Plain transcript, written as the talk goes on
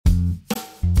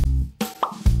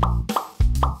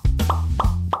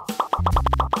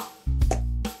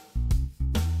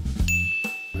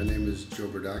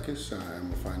Marcus.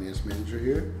 I'm a finance manager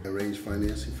here. I arrange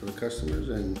financing for the customers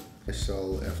and I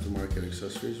sell aftermarket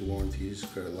accessories, warranties,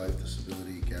 credit life,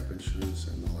 disability, gap insurance,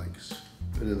 and the likes.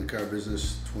 Been in the car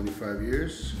business 25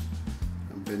 years.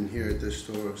 I've been here at this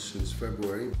store since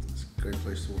February. It's a great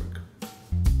place to work.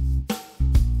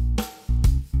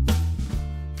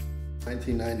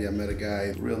 1990, I met a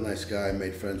guy, real nice guy,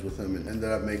 made friends with him and ended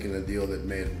up making a deal that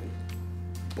made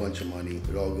a bunch of money.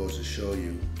 It all goes to show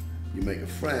you, you make a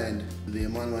friend, the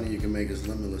amount of money you can make is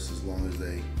limitless as long as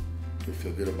they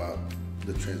feel good about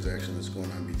the transaction that's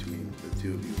going on between the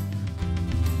two of you.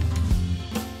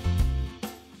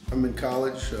 I'm in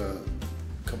college, a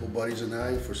couple buddies and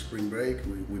I, for spring break,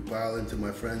 we pile into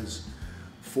my friend's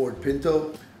Ford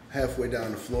Pinto. Halfway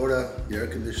down to Florida, the air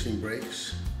conditioning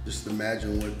breaks. Just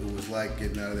imagine what it was like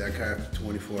getting out of that car after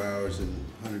 24 hours in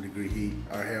 100-degree heat.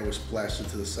 Our hair was plastered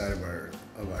to the side of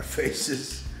our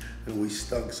faces, and we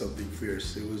stunk something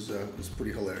fierce. It was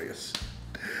pretty hilarious.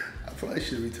 I probably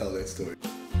should retell that story.